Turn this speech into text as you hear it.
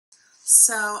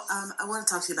I want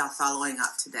to talk to you about following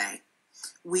up today.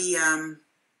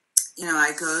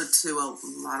 I go to a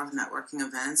lot of networking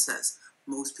events, as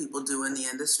most people do in the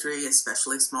industry,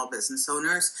 especially small business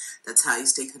owners. That's how you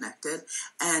stay connected.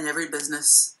 And every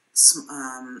business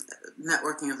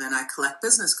networking event, I collect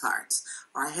business cards,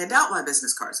 or I hand out my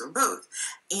business cards, or both.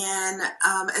 And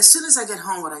as soon as I get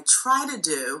home, what I try to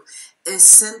do is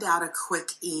send out a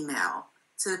quick email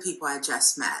to the people I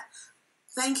just met,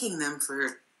 thanking them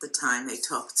for the time they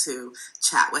took to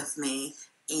chat with me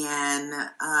and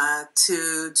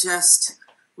to just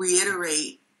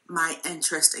reiterate my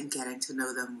interest in getting to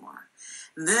know them more.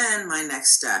 Then my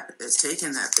next step is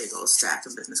taking that big old stack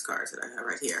of business cards that I have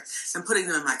right here and putting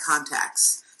them in my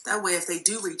contacts. That way, if they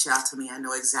do reach out to me, I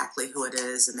know exactly who it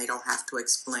is and they don't have to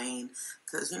explain,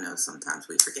 because, sometimes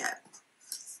we forget.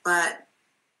 But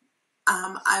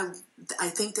I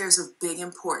think there's a big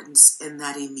importance in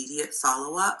that immediate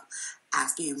follow-up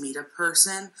after you meet a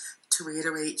person to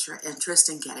reiterate your interest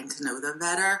in getting to know them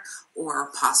better,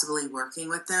 or possibly working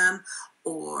with them,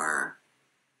 or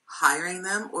hiring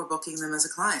them, or booking them as a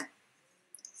client.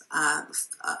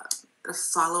 The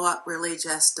follow-up really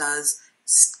just does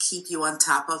keep you on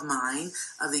top of mind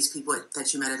of these people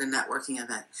that you met at a networking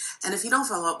event. And if you don't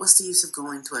follow up, what's the use of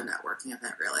going to a networking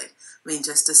event, really? I mean,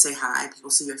 just to say hi, people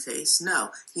see your face? No,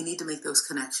 you need to make those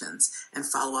connections, and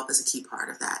follow up is a key part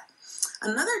of that.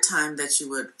 Another time that you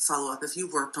would follow up, if you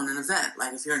worked on an event,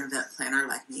 like if you're an event planner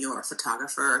like me, or a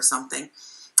photographer or something,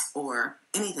 or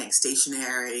anything,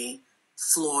 stationery,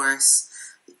 florists,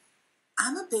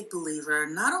 I'm a big believer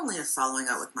not only in following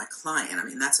up with my client, I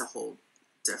mean, that's a whole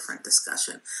different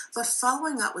discussion, but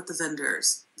following up with the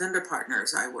vendor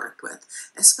partners I worked with,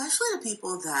 especially the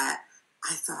people that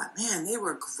I thought, man, they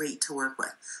were great to work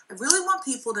with. I really want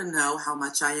people to know how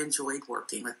much I enjoyed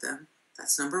working with them.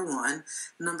 That's number one.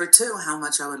 Number two, how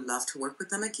much I would love to work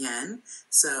with them again.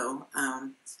 So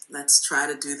let's try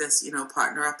to do this,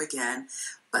 partner up again.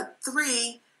 But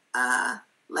three,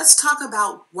 let's talk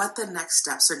about what the next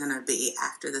steps are going to be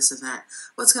after this event.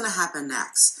 What's going to happen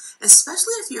next?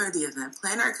 Especially if you're the event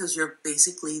planner, because you're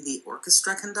basically the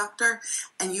orchestra conductor,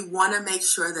 and you want to make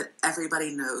sure that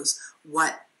everybody knows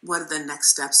what the next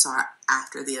steps are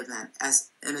after the event, as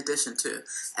in addition to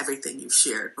everything you've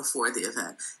shared before the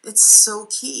event. It's so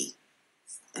key,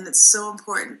 and it's so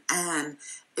important, and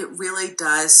it really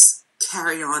does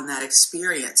carry on that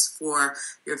experience for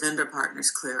your vendor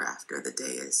partners clear after the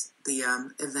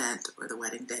event or the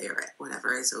wedding day or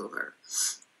whatever is over.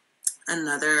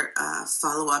 Another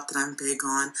follow-up that I'm big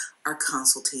on are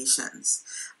consultations.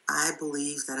 I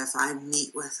believe that if I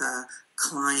meet with a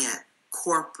client,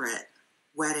 corporate,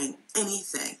 wedding,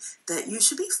 anything, that you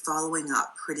should be following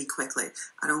up pretty quickly.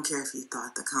 I don't care if you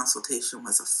thought the consultation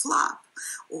was a flop,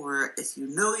 or if you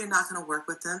know you're not going to work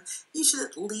with them, you should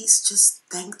at least just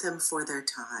thank them for their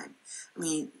time. I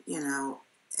mean,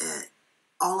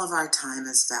 all of our time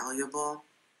is valuable,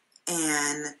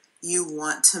 and you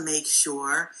want to make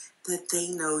sure that they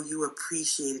know you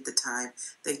appreciated the time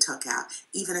they took out.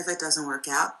 Even if it doesn't work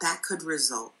out, that could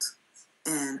result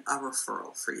in a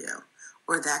referral for you,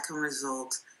 or that can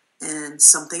result in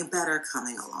something better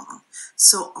coming along.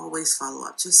 So always follow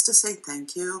up, just to say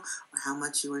thank you, or how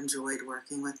much you enjoyed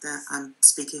working with them,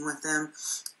 speaking with them,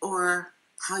 or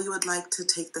how you would like to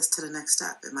take this to the next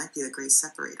step. It might be a great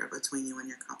separator between you and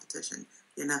your competition.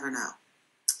 You never know.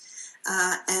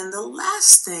 And the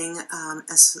last thing,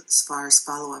 as far as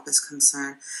follow-up is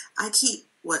concerned, I keep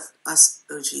what us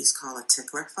OGs call a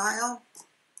tickler file,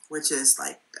 which is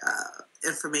like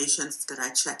information that I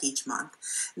check each month.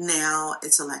 Now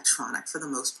it's electronic for the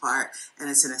most part, and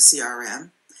it's in a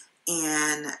CRM.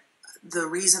 And the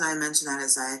reason I mention that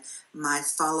is my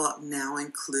follow-up now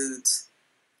includes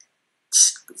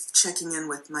checking in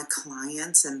with my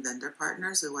clients and vendor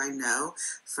partners who I know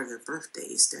for their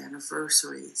birthdays, their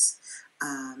anniversaries,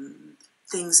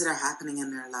 things that are happening in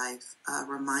their life,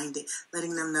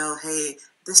 letting them know, hey,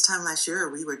 this time last year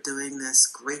we were doing this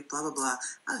great blah, blah, blah.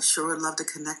 I sure would love to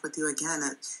connect with you again.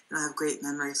 I have great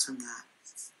memories from that.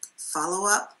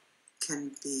 Follow-up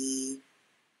can be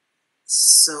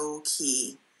so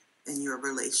key in your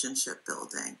relationship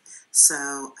building.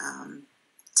 So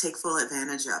take full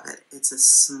advantage of it. It's a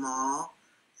small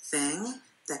thing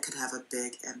that could have a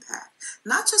big impact.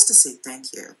 Not just to say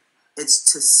thank you. It's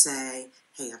to say,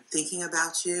 hey, I'm thinking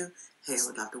about you. Hey, I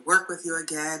would love to work with you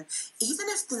again. Even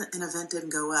if an event didn't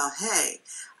go well, hey,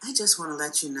 I just want to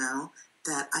let you know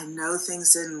that I know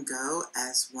things didn't go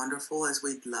as wonderful as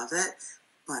we'd love it,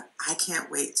 but I can't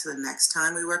wait till the next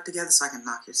time we work together so I can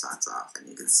knock your socks off and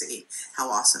you can see how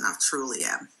awesome I truly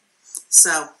am.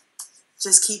 So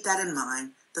just keep that in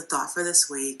mind. The thought for this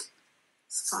week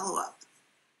Follow up.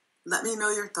 Let me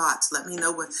know your thoughts. Let me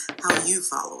know how you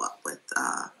follow up with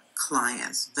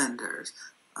clients, vendors,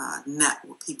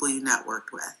 people you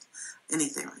networked with,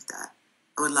 anything like that.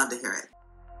 I would love to hear it.